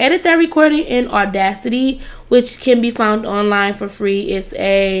I edit that recording in Audacity, which can be found online for free. It's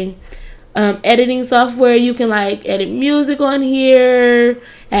a editing software. You can like edit music on here,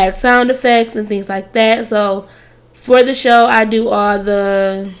 add sound effects and things like that. So for the show, I do all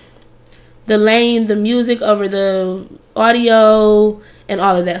the laying the music over the audio and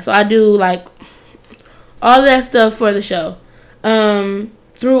all of that. So I do like all of that stuff for the show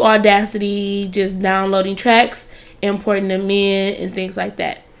through Audacity, just downloading tracks, importing them in and things like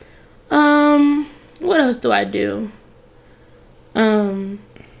that. What else do I do?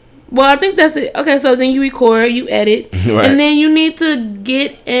 Well, I think that's it. Okay, so then you record, you edit, right. And then you need to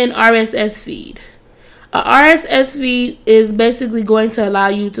get an RSS feed. A RSS feed is basically going to allow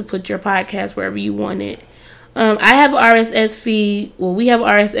you to put your podcast wherever you want it. I have an RSS feed. Well, we have an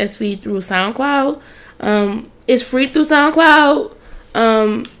RSS feed through SoundCloud. It's free through SoundCloud.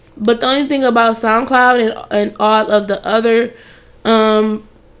 But the only thing about SoundCloud and all of the other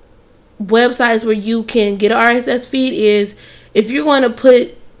websites where you can get an RSS feed is if you're going to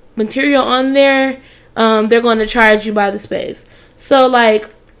put material on there, they're going to charge you by the space. So, like,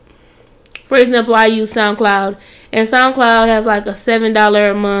 for example, I use SoundCloud, and SoundCloud has like a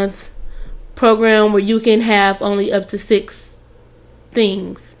 $7 a month program where you can have only up to 6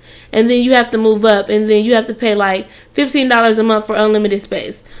 things. And then you have to move up, and then you have to pay like $15 a month for unlimited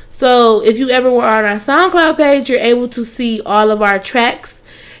space. So if you ever were on our SoundCloud page, you're able to see all of our tracks,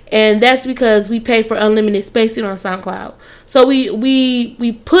 and that's because we pay for unlimited spacing on SoundCloud. So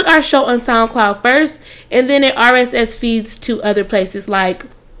we put our show on SoundCloud first, and then it RSS feeds to other places like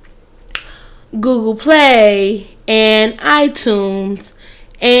Google Play and iTunes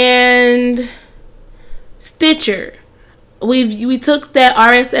and Stitcher. We took that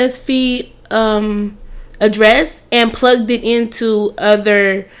RSS feed address and plugged it into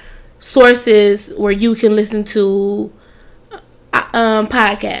other sources where you can listen to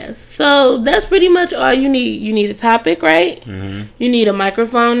podcasts. So that's pretty much all you need. You need a topic, right? Mm-hmm. You need a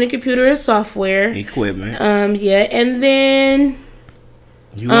microphone, a computer, and software equipment. And then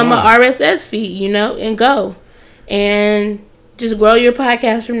an RSS feed, and go and just grow your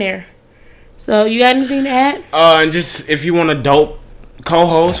podcast from there. So you got anything to add? And just if you want a dope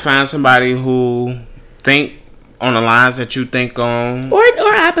co-host, find somebody who think on the lines that you think on, or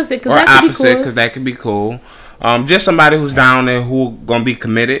opposite, because that could be cool. Just somebody who's down there who gonna be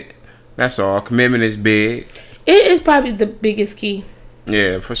committed. That's all. Commitment is big. It is probably the biggest key.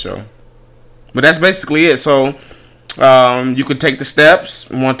 Yeah, for sure. But that's basically it. So you could take the steps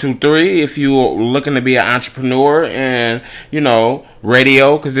 1, 2, 3 if you're looking to be an entrepreneur, and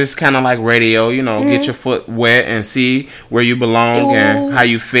radio, because it's kind of like radio. Get your foot wet and see where you belong and how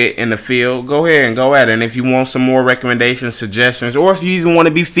you fit in the field. Go ahead and go at it. And if you want some more recommendations, suggestions, or if you even want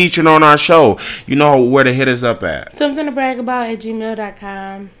to be featured on our show, you know where to hit us up at. Something to brag about at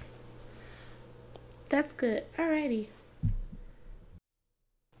gmail.com. That's good. Alrighty.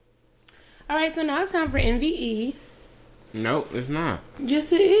 Alright, so now it's time for MVE. Nope, it's not.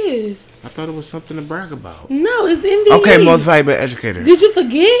 Yes, it is. I thought it was something to brag about. No, it's MVE. Okay, most valuable educator. Did you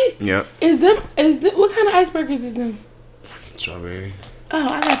forget? Yep. What kind of icebergers is them? Strawberry. Oh,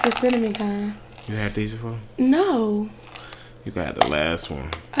 I got the cinnamon kind. You had these before? No. You got the last one.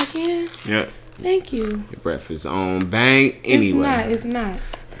 Again? Yep. Thank you. Your breakfast on bang anyway. It's not.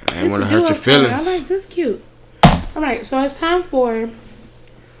 I didn't want to hurt your feelings. I like this cute. All right, so it's time for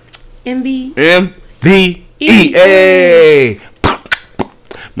MVE. MVE.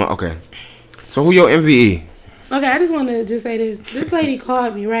 Okay. So who your MVE? Okay, I just want to just say this. This lady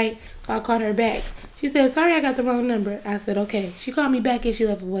called me, right? So I called her back. She said, sorry, I got the wrong number. I said, okay. She called me back and she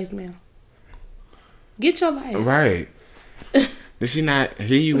left a voicemail. Get your life. Right. Did she not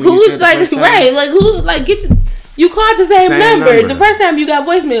hear you when who, you said the like, first time? right, like, who, like, get your... You called the same number. The first time you got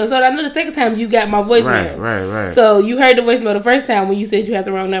voicemail. So I know the second time you got my voicemail. Right. So you heard the voicemail the first time when you said you had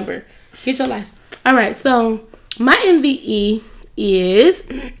the wrong number. Get your life. All right, so my MVE is...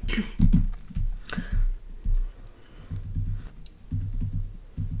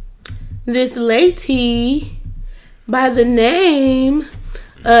 this lady by the name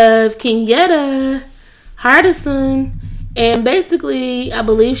of Kenyatta Hardison, and basically I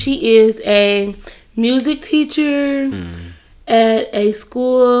believe she is a music teacher at a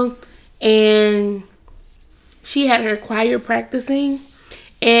school, and she had her choir practicing,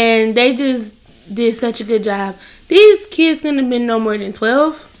 and they just did such a good job. These kids couldn't have been no more than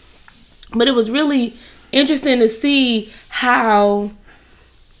 12, but it was really interesting to see how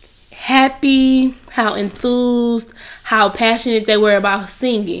happy, how enthused, how passionate they were about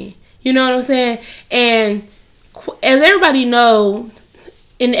singing. You know what I'm saying? And as everybody know,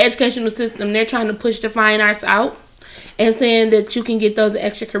 in the educational system, they're trying to push the fine arts out and saying that you can get those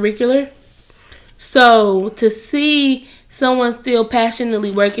extracurricular. So to see someone still passionately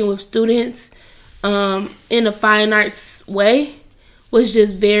working with students in a fine arts way was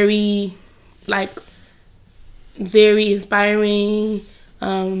just very inspiring.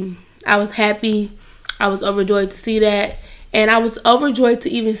 I was happy. I was overjoyed to see that. And I was overjoyed to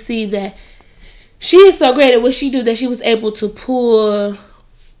even see that she is so great at what she do that she was able to pull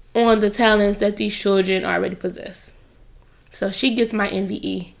on the talents that these children already possess. So she gets my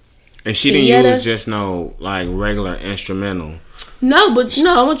MVE. And she didn't use just no like regular instrumental. No, but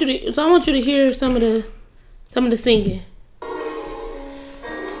no, I want you to hear some of the singing.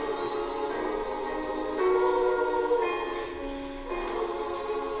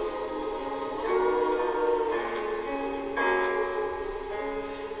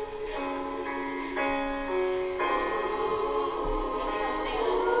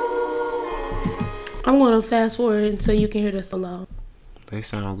 I'm going to fast forward until you can hear the solo. They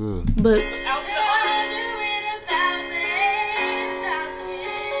sound good. But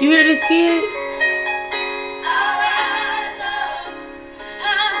you hear this kid?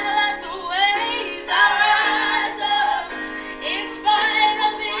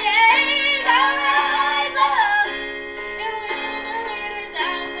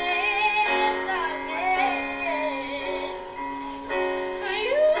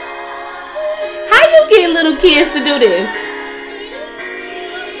 How you get little kids to do this?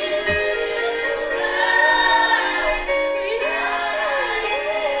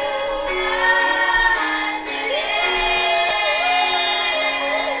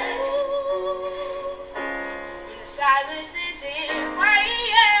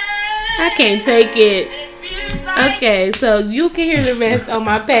 I can't take it. Okay, so you can hear the rest on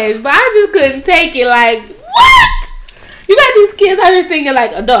my page, but I just couldn't take it. Like, what? You got these kids out here singing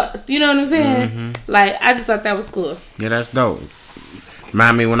like adults. You know what I'm saying? Mm-hmm. Like, I just thought that was cool. Yeah, that's dope.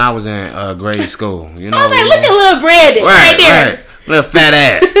 Remind me when I was in grade school. You know, I was like, look at little Brandon right there. Right. Little fat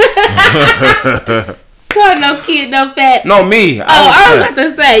ass. Call no kid no fat. No, me. I was about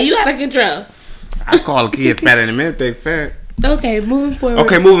to say, you out of control. I call a kid fat in a minute if they fat. Okay, moving forward.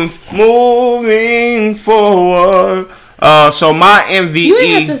 Okay, moving forward. So my MVE. You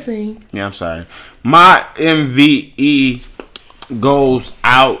ain't have to sing. Yeah, I'm sorry. My MVE goes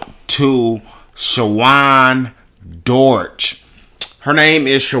out to Shawan Dorch. Her name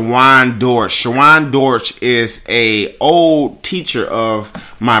is Shawan Dorch. Shawan Dorch is a old teacher of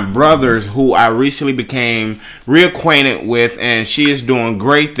my brother's who I recently became reacquainted with, and she is doing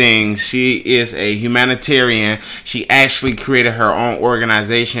great things. She is a humanitarian. She actually created her own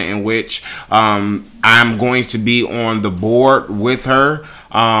organization in which I'm going to be on the board with her.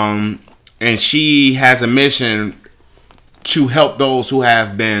 And she has a mission to help those who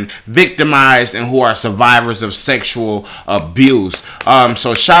have been victimized and who are survivors of sexual abuse.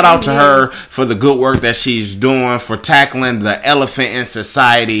 So shout out to her for the good work that she's doing, for tackling the elephant in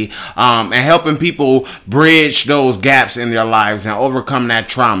society, and helping people bridge those gaps in their lives and overcome that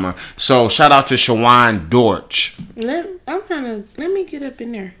trauma. So shout out to Shawan Dorch. Let me get up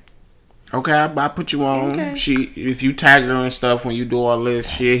in there. Okay, I put you on. Okay. If you tag her and stuff when you do all this,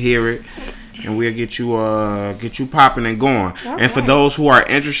 she'll hear it. And we'll get you popping and going. And for those who are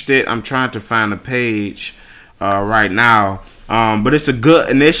interested, I'm trying to find a page right now. But it's a good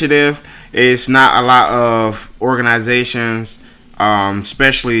initiative. It's not a lot of organizations,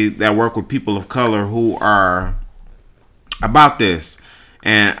 especially that work with people of color, who are about this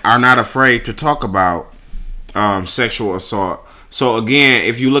and are not afraid to talk about sexual assault. So again,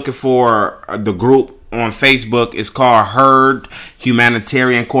 if you're looking for the group on Facebook, it's called Herd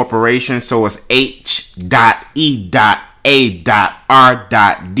Humanitarian Corporation. So it's H.E.A.R.D.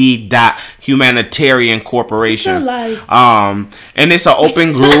 Humanitarian Corporation. And it's an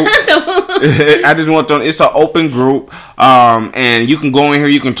open group. I just want to. It's an open group. And you can go in here.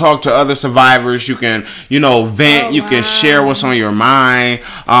 You can talk to other survivors. You can, vent. You can share what's on your mind.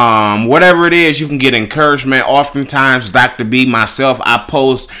 Whatever it is, you can get encouragement. Oftentimes, Dr. B, myself, I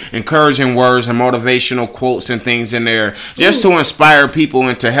post encouraging words and motivational quotes and things in there just to inspire people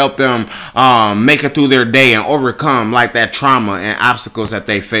and to help them make it through their day and overcome like that trauma and obstacles that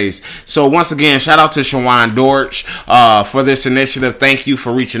they face. So once again, shout out to Shawan Dorch for this initiative. Thank you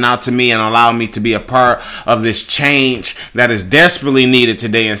for reaching out to me and allowing me to be a part of this change that is desperately needed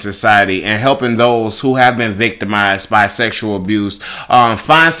today in society, and helping those who have been victimized by sexual abuse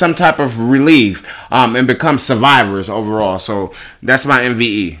find some type of relief and become survivors overall. So that's my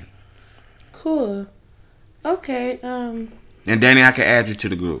MVE. Cool. Okay. And Danny, I can add you to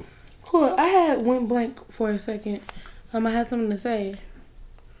the group. Cool. I went blank for a second. I had something to say,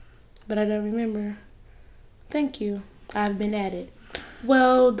 but I don't remember. Thank you. I've been added.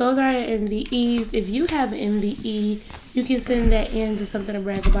 Well, those are MVEs. If you have an MVE, you can send that in to something to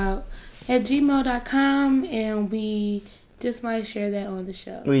brag about at gmail.com, and we just might share that on the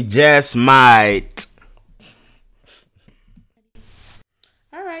show. We just might.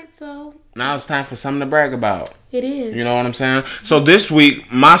 All right, so now it's time for something to brag about. It is. You know what I'm saying? So this week,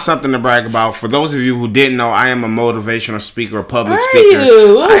 my something to brag about, for those of you who didn't know, I am a motivational speaker, a public speaker.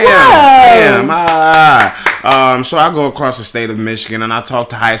 I am. So I go across the state of Michigan and I talk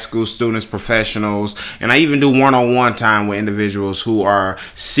to high school students, professionals, and I even do one-on-one time with individuals who are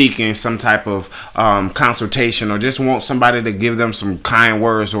seeking some type of consultation or just want somebody to give them some kind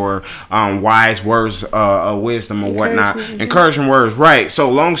words or wise words of wisdom or whatnot. Encouraging words, right.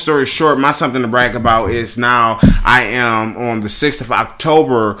 So long story short, my something to brag about is now I am on the 6th of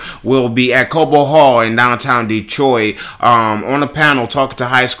October, will be at Cobo Hall in downtown Detroit on a panel talking to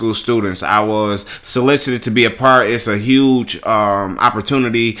high school students. I was solicited to be a part. It's a huge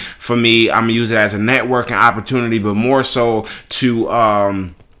opportunity for me. I'm going to use it as a networking opportunity, but more so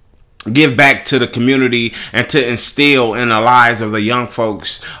to give back to the community and to instill in the lives of the young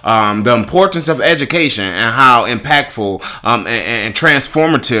folks the importance of education and how impactful and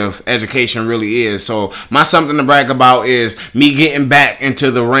transformative education really is. So my something to brag about is me getting back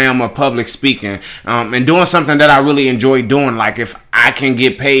into the realm of public speaking and doing something that I really enjoy doing. Like if I can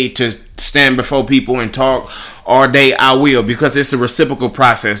get paid to stand before people and talk all day, I will, because it's a reciprocal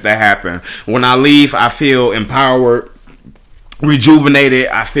process that happens. When I leave, I feel empowered, rejuvenated.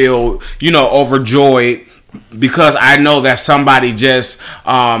 I feel, overjoyed, because I know that somebody just,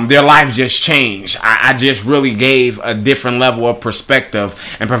 their life just changed. I just really gave a different level of perspective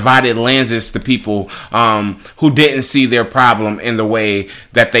and provided lenses to people who didn't see their problem in the way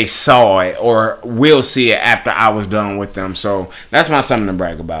that they saw it or will see it after I was done with them. So that's my something to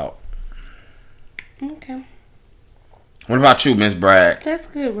brag about. Okay. What about you, Miss Bragg? That's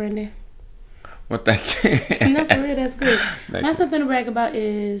good, Randy. Well, thank you. No, for real, that's good. My something to brag about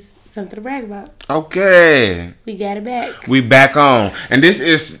is something to brag about. Okay. We got it back. We back on. And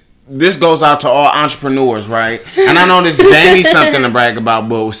this goes out to all entrepreneurs, right? And I know this Danny's something to brag about,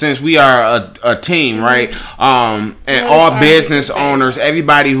 but since we are a team, right? And all business owners,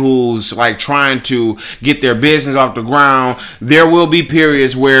 everybody who's like trying to get their business off the ground, there will be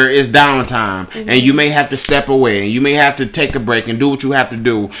periods where it's downtime, and you may have to step away, and you may have to take a break and do what you have to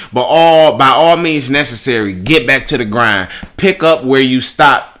do. But by all means necessary, get back to the grind. Pick up where you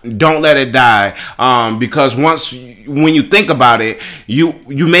stop. Don't let it die, because when you think about it, you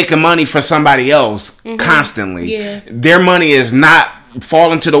making money for somebody else constantly. Yeah. Their money is not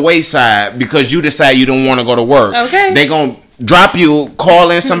falling to the wayside because you decide you don't want to go to work. Okay. drop you,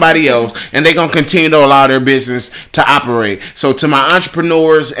 call in somebody else, and they're gonna continue to allow their business to operate. So to my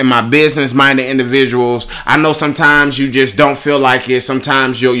entrepreneurs and my business minded individuals, I know sometimes you just don't feel like it.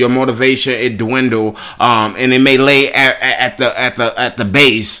 Sometimes your motivation it dwindle, and it may lay at the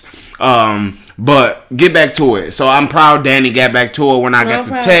base. But get back to it. So I'm proud Danny got back to it when I got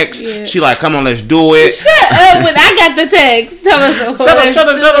the text. Yeah. She like, come on, let's do it. Shut up when I got the text. Shut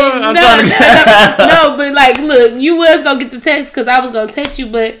up. No, but like, look, you was going to get the text because I was going to text you.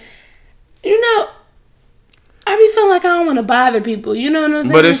 But, you know, I be feeling like I don't want to bother people. You know what I'm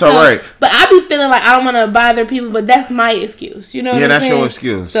saying? But it's all right. But I be feeling like I don't want to bother people. But that's my excuse. You know what I'm saying? Yeah, that's your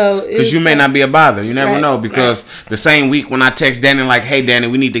excuse. So because you may not be a bother. You never know. Because the same week when I text Danny like, hey, Danny,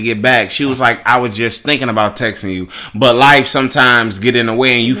 we need to get back. She was like, I was just thinking about texting you. But life sometimes get in the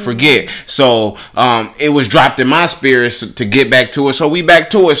way and you forget. So it was dropped in my spirits to get back to it. So we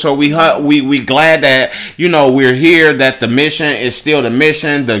back to it. So we glad that, you know, we're here. That the mission is still the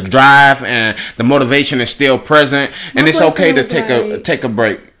mission. The drive and the motivation is still present, and it's okay to take a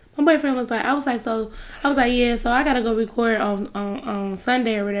break. My boyfriend was like, I was like, yeah, so I gotta go record on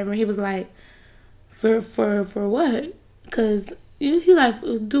Sunday or whatever. And he was like, for what? Cause he like,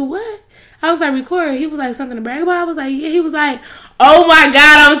 do what? I was like, record. He was like, something to brag about. I was like, yeah. He was like, oh my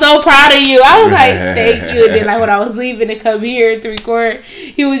God, I'm so proud of you. I was like, thank you. And then like when I was leaving to come here to record,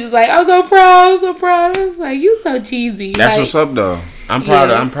 he was just like, I'm so proud. I was like, you so cheesy. That's like, what's up though. I'm proud.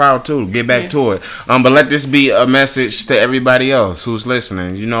 I'm proud too. Get back to it. But let this be a message to everybody else who's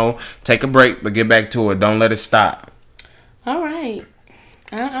listening. You know, take a break, but get back to it. Don't let it stop. All right.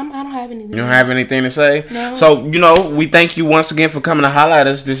 I don't have anything. You don't have anything to say? No. So, you know, we thank you once again for coming to holler at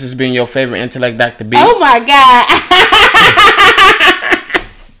us. This has been your favorite intellect, Dr. B. Oh my God.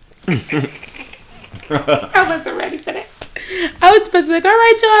 I wasn't ready for that. I was supposed to be like, all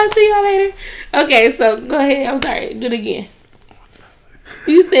right, y'all, I'll see y'all later. Okay, so go ahead. I'm sorry. Do it again.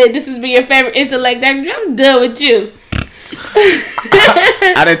 You said this has been your favorite intellect. I'm done with you.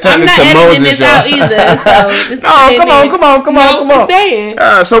 I didn't turn into Moses, y'all. Come on. Stay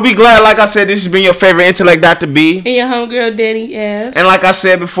so be glad, like I said, this has been your favorite intellect, Dr. B. And your homegirl, Danny F. And like I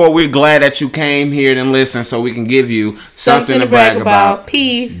said before, we're glad that you came here and listened so we can give you something to brag about.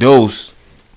 Peace. Deuce.